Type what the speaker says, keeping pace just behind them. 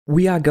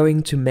We are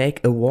going to make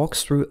a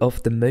walkthrough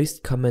of the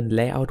most common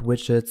layout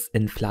widgets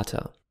in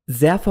Flutter.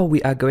 Therefore,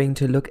 we are going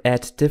to look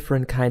at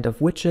different kind of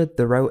widget,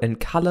 the row and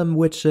column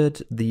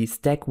widget, the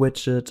stack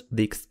widget,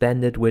 the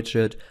expanded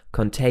widget,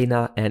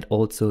 container, and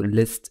also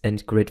list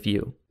and grid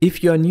view.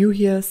 If you are new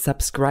here,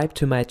 subscribe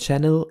to my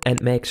channel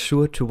and make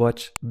sure to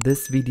watch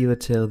this video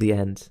till the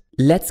end.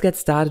 Let's get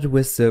started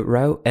with the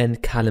row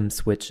and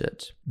columns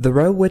widget. The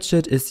row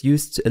widget is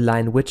used to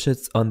align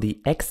widgets on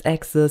the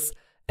x-axis,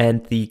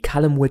 and the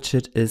column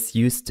widget is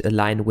used to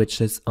align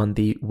widgets on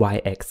the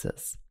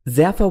y-axis.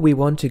 Therefore, we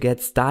want to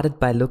get started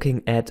by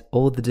looking at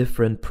all the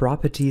different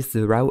properties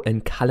the row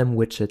and column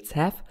widgets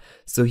have.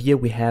 So here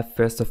we have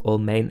first of all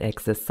main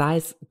axis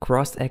size,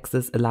 cross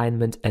axis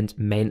alignment, and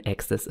main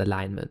axis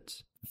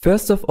alignment.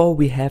 First of all,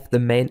 we have the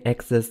main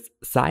axis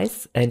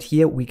size, and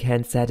here we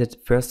can set it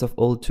first of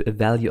all to a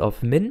value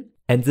of min.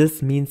 And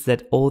this means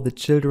that all the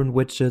children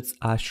widgets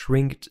are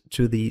shrinked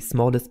to the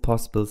smallest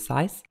possible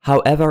size.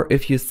 However,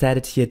 if you set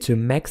it here to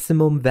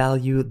maximum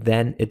value,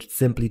 then it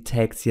simply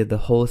takes here the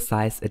whole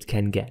size it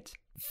can get.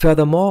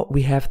 Furthermore,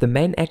 we have the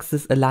main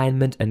axis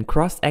alignment and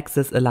cross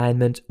axis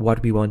alignment,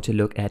 what we want to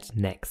look at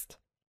next.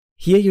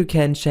 Here you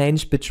can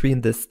change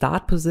between the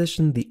start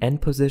position, the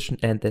end position,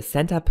 and the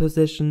center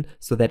position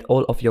so that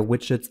all of your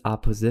widgets are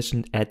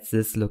positioned at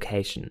this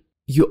location.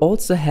 You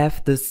also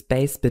have the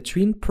space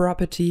between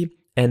property,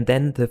 and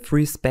then the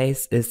free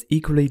space is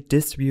equally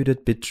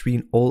distributed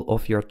between all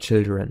of your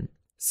children.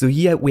 So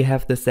here we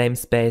have the same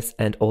space,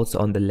 and also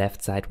on the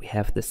left side we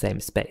have the same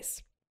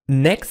space.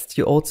 Next,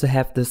 you also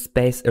have the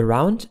space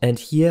around, and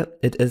here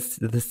it is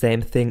the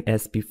same thing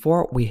as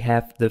before. We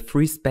have the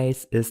free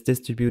space is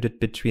distributed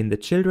between the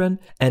children,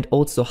 and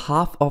also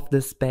half of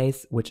the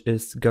space, which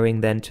is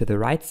going then to the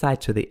right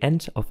side to the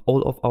end of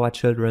all of our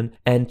children,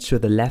 and to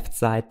the left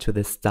side to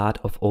the start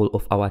of all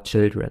of our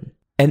children.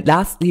 And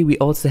lastly, we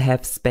also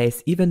have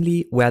space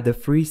evenly, where the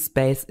free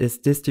space is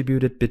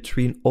distributed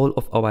between all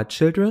of our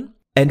children.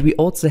 And we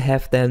also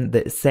have then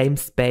the same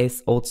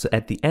space also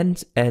at the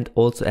end and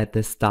also at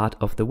the start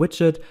of the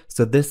widget.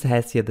 So this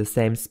has here the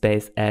same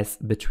space as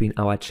between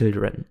our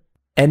children.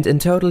 And in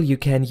total, you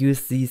can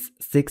use these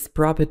 6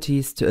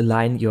 properties to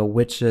align your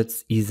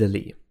widgets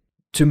easily.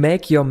 To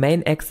make your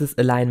main axis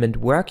alignment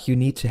work, you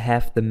need to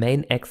have the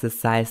main axis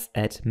size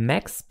at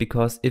max,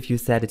 because if you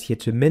set it here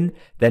to min,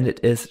 then it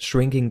is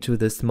shrinking to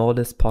the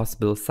smallest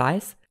possible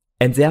size.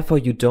 And therefore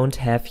you don't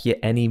have here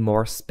any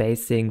more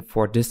spacing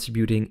for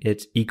distributing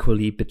it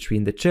equally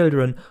between the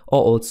children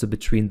or also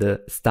between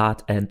the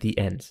start and the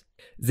end.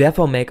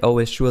 Therefore, make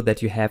always sure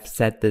that you have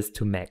set this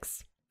to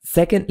max.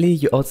 Secondly,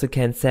 you also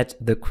can set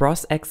the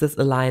cross-axis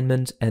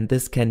alignment, and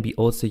this can be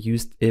also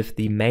used if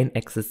the main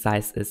axis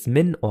size is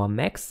min or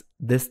max.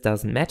 This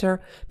doesn't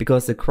matter,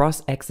 because the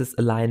cross-axis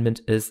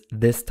alignment is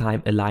this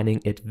time aligning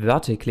it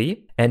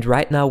vertically. And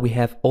right now we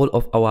have all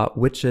of our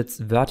widgets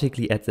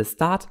vertically at the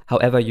start.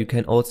 However, you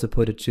can also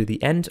put it to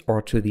the end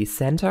or to the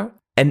center.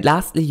 And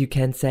lastly, you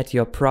can set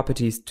your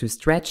properties to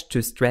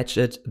stretch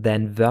it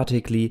then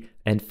vertically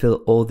and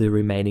fill all the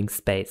remaining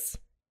space.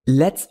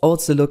 Let's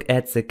also look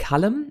at the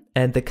column,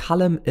 and the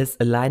column is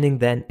aligning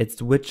then its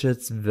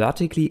widgets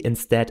vertically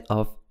instead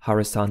of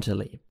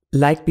horizontally.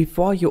 Like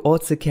before, you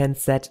also can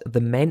set the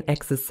main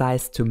axis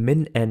size to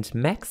min and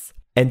max,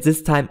 and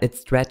this time it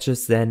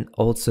stretches then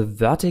also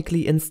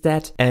vertically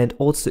instead. And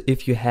also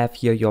if you have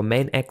here your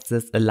main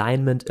axis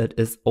alignment, it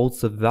is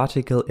also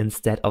vertical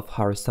instead of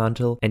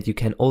horizontal, and you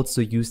can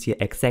also use here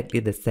exactly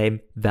the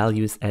same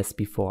values as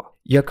before.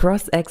 Your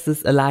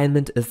cross-axis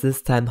alignment is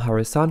this time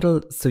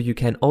horizontal, so you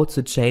can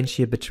also change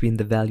here between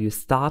the values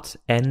start,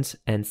 end,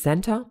 and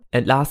center.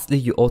 And lastly,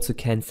 you also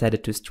can set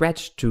it to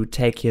stretch to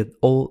take here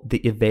all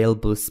the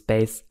available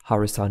space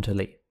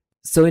horizontally.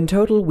 So in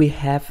total, we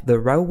have the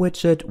row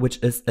widget, which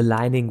is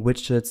aligning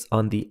widgets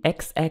on the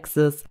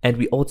x-axis, and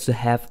we also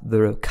have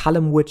the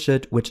column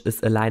widget, which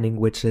is aligning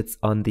widgets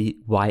on the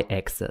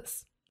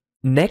y-axis.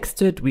 Next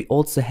to it, we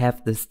also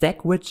have the stack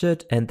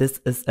widget, and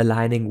this is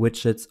aligning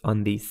widgets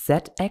on the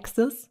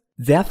z-axis.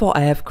 Therefore,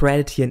 I have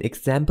created here an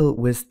example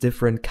with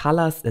different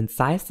colors and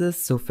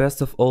sizes. So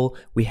first of all,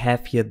 we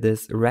have here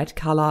this red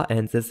color,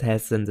 and this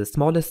has in the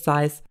smallest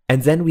size.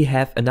 And then we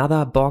have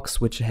another box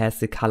which has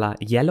the color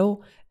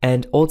yellow.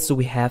 And also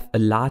we have a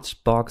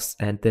large box,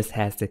 and this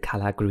has the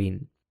color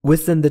green.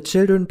 Within the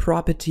children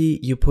property,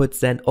 you put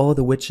then all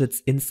the widgets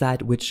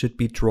inside which should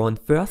be drawn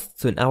first.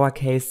 So in our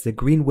case, the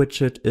green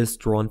widget is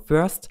drawn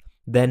first,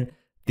 then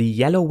the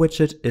yellow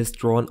widget is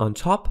drawn on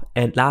top,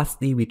 and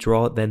lastly we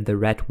draw then the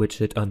red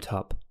widget on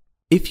top.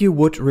 If you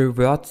would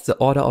revert the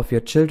order of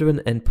your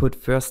children and put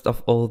first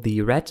of all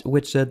the red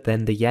widget,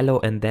 then the yellow,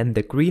 and then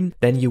the green,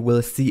 then you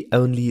will see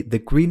only the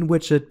green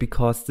widget,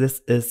 because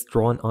this is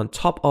drawn on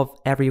top of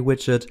every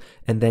widget,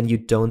 and then you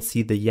don't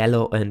see the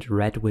yellow and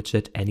red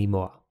widget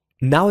anymore.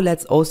 Now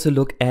let's also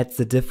look at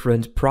the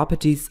different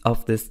properties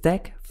of the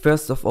stack.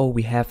 First of all,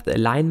 we have the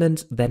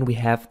alignment, then we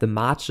have the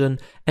margin,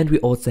 and we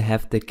also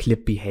have the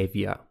clip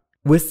behavior.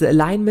 With the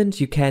alignment,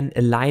 you can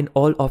align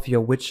all of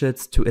your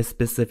widgets to a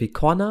specific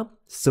corner.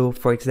 So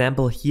for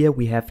example, here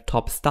we have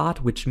top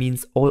start, which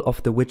means all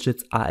of the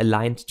widgets are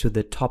aligned to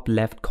the top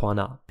left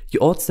corner. You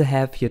also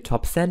have here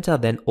top center,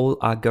 then all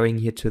are going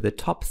here to the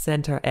top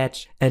center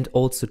edge, and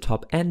also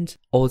top end,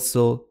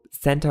 also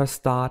center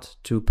start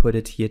to put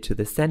it here to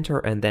the center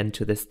and then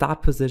to the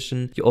start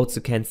position. You also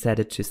can set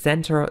it to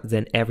center,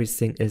 then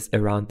everything is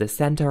around the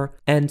center,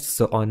 and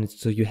so on.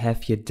 So you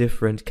have here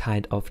different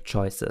kind of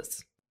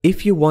choices.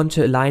 If you want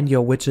to align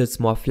your widgets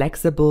more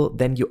flexible,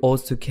 then you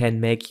also can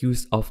make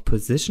use of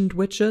positioned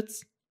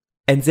widgets.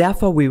 And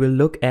therefore we will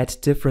look at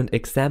different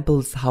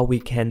examples how we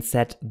can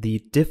set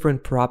the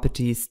different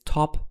properties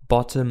top,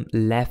 bottom,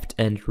 left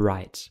and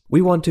right.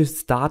 We want to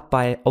start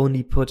by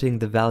only putting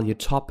the value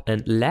top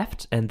and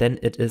left, and then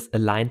it is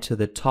aligned to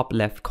the top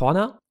left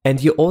corner.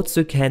 And you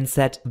also can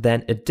set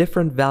then a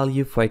different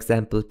value, for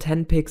example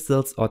 10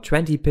 pixels or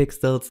 20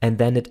 pixels, and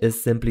then it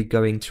is simply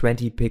going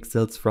 20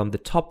 pixels from the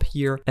top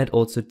here and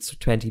also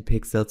 20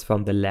 pixels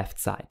from the left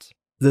side.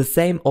 The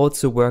same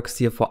also works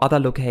here for other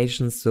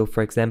locations. So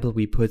for example,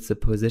 we put the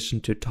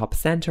position to top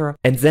center,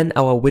 and then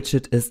our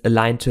widget is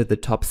aligned to the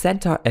top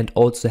center and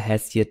also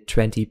has here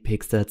 20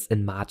 pixels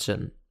in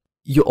margin.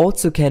 You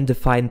also can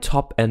define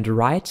top and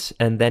right,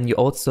 and then you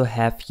also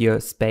have here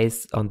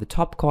space on the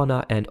top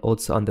corner and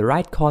also on the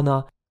right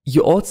corner.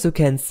 You also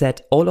can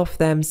set all of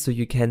them, so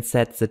you can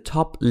set the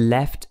top,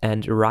 left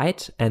and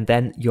right, and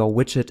then your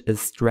widget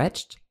is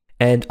stretched.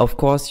 And of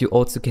course, you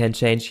also can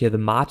change here the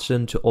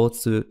margin to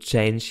also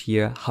change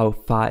here how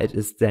far it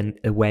is then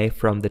away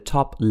from the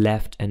top,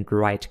 left and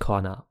right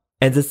corner.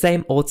 And the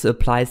same also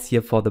applies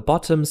here for the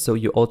bottom. So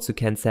you also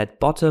can set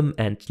bottom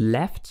and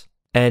left,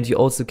 and you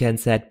also can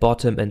set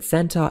bottom and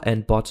center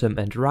and bottom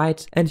and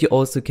right. And you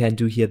also can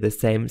do here the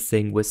same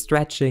thing with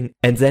stretching.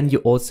 And then you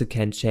also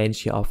can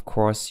change here, of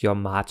course, your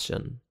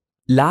margin.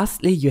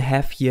 Lastly, you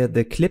have here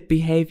the clip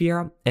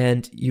behavior,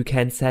 and you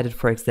can set it,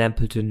 for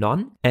example, to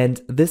none.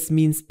 And this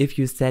means if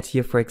you set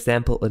here, for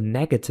example, a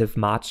negative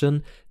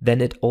margin,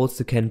 then it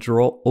also can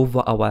draw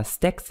over our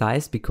stack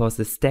size, because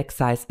the stack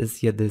size is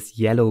here this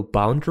yellow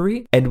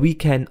boundary. And we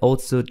can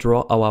also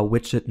draw our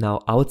widget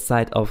now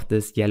outside of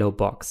this yellow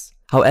box.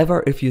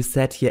 However, if you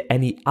set here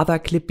any other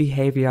clip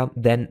behavior,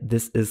 then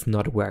this is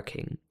not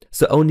working.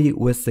 So only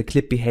with the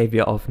clip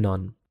behavior of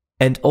none.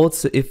 And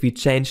also if we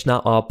change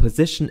now our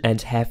position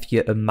and have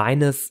here a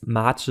minus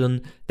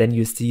margin, then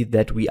you see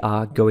that we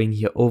are going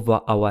here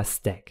over our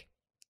stack.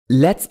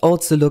 Let's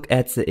also look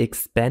at the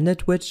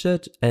expanded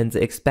widget, and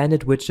the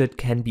expanded widget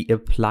can be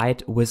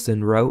applied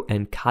within row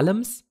and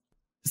columns.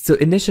 So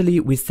initially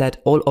we set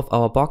all of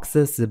our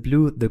boxes, the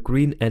blue, the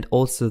green and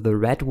also the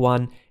red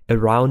one,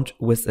 around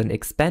with an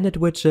expanded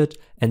widget,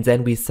 and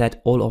then we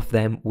set all of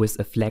them with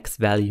a flex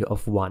value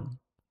of 1.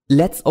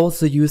 Let's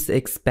also use the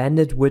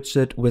expanded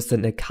widget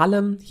within a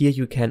column. Here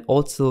you can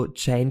also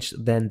change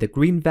then the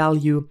green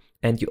value,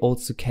 and you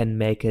also can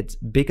make it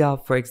bigger,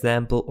 for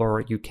example,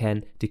 or you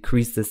can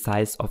decrease the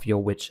size of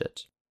your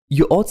widget.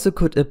 You also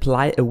could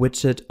apply a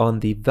widget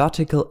on the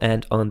vertical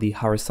and on the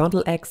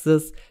horizontal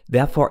axis.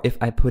 Therefore, if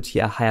I put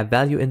here a higher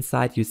value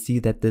inside, you see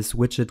that this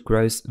widget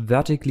grows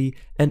vertically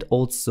and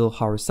also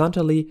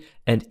horizontally,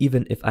 and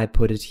even if I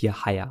put it here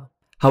higher.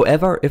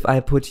 However, if I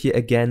put here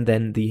again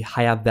then the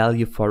higher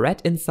value for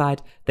red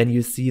inside, then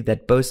you see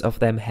that both of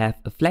them have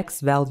a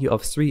flex value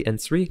of 3 and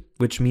 3,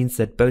 which means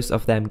that both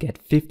of them get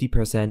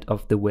 50%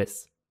 of the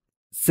width.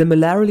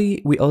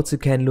 Similarly, we also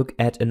can look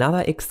at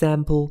another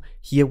example.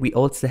 Here we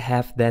also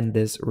have then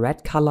this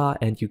red color,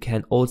 and you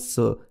can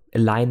also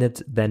align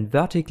it then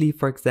vertically,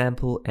 for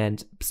example,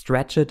 and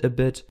stretch it a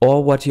bit.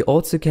 Or what you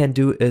also can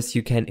do is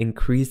you can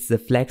increase the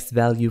flex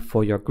value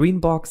for your green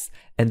box,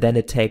 and then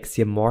it takes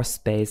here more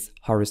space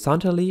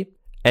horizontally.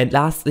 And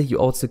lastly, you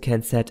also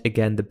can set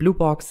again the blue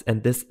box,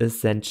 and this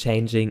is then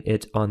changing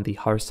it on the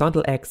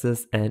horizontal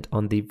axis and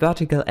on the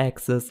vertical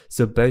axis.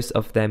 So both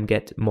of them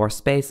get more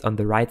space on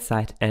the right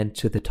side and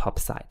to the top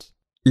side.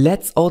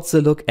 Let's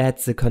also look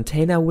at the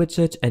container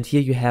widget, and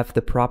here you have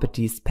the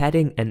properties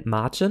padding and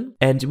margin,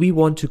 and we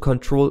want to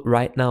control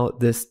right now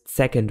this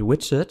second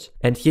widget,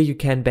 and here you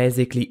can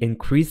basically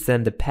increase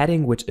then the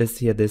padding, which is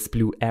here this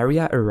blue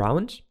area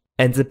around.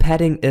 And the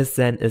padding is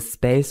then a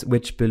space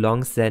which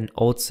belongs then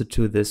also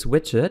to this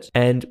widget.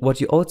 And what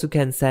you also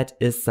can set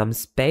is some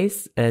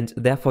space, and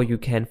therefore you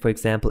can, for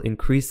example,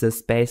 increase the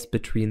space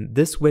between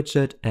this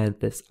widget and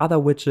this other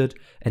widget.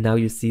 And now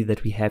you see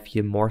that we have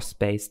here more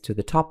space to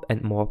the top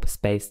and more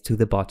space to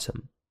the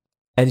bottom.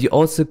 And you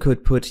also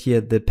could put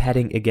here the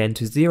padding again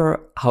to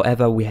 0.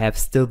 However, we have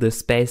still the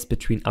space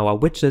between our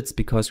widgets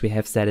because we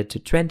have set it to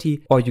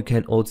 20, or you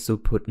can also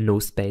put no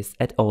space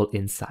at all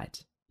inside.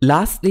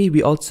 Lastly,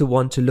 we also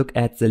want to look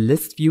at the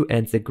list view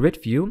and the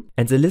grid view.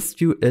 And the list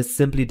view is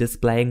simply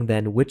displaying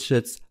then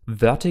widgets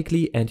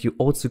vertically, and you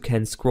also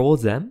can scroll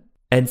them.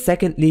 And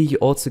secondly, you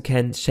also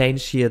can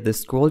change here the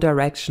scroll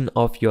direction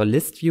of your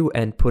list view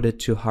and put it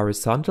to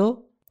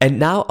horizontal. And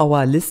now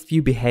our list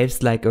view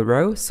behaves like a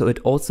row, so it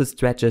also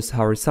stretches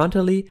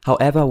horizontally.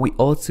 However, we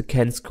also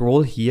can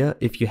scroll here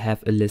if you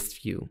have a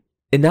list view.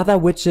 Another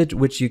widget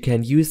which you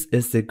can use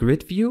is the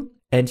grid view.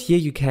 And here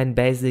you can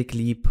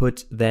basically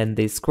put then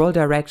the scroll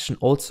direction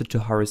also to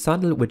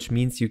horizontal, which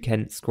means you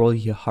can scroll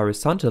here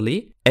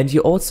horizontally. And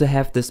you also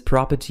have this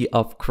property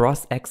of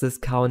cross-axis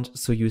count.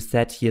 So you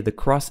set here the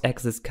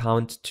cross-axis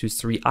count to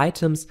 3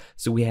 items.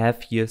 So we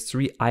have here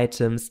 3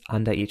 items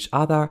under each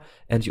other,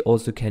 and you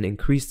also can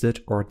increase it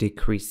or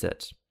decrease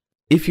it.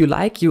 If you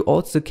like, you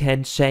also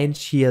can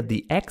change here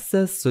the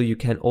axis, so you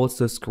can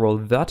also scroll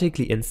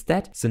vertically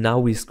instead. So now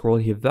we scroll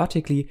here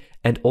vertically,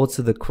 and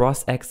also the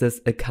cross-axis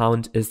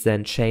account is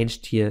then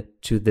changed here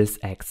to this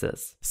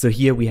axis. So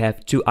here we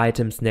have 2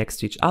 items next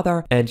to each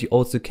other, and you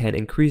also can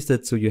increase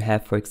it, so you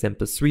have, for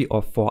example, 3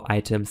 or 4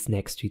 items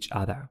next to each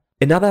other.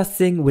 Another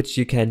thing which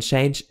you can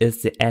change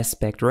is the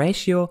aspect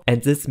ratio,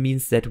 and this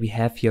means that we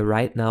have here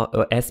right now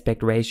an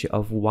aspect ratio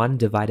of 1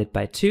 divided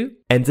by 2,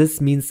 and this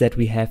means that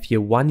we have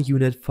here 1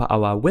 unit for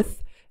our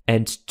width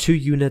and 2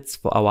 units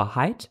for our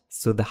height,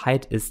 so the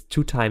height is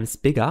 2 times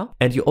bigger.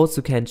 And you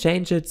also can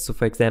change it, so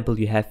for example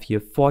you have here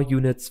 4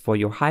 units for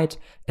your height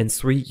and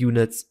 3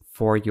 units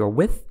for your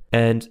width.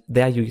 And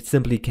there you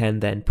simply can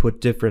then put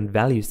different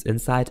values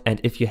inside,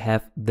 and if you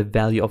have the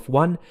value of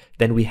 1,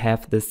 then we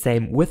have the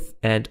same width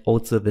and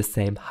also the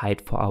same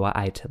height for our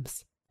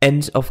items.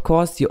 And of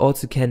course you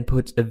also can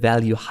put a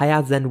value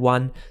higher than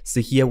 1,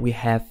 so here we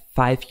have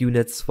 5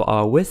 units for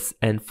our width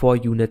and 4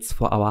 units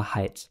for our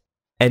height.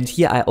 And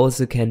here I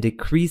also can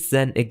decrease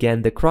then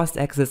again the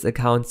cross-axis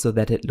account so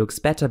that it looks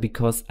better,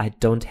 because I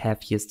don't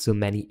have here so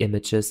many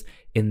images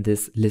in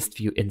this list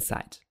view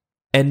inside.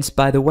 And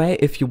by the way,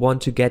 if you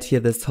want to get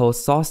here this whole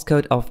source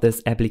code of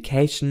this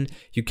application,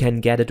 you can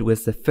get it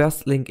with the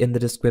first link in the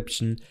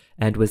description,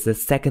 and with the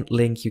second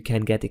link you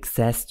can get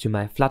access to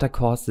my Flutter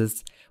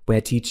courses, where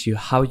I teach you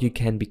how you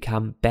can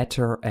become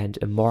better and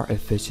a more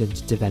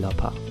efficient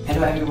developer.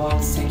 Hello everyone,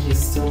 thank you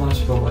so much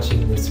for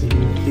watching this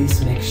video.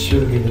 Please make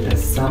sure to give it a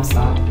thumbs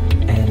up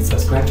and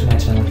subscribe to my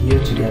channel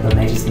here to get the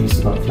latest news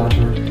about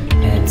Flutter,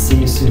 and see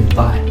you soon.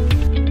 Bye!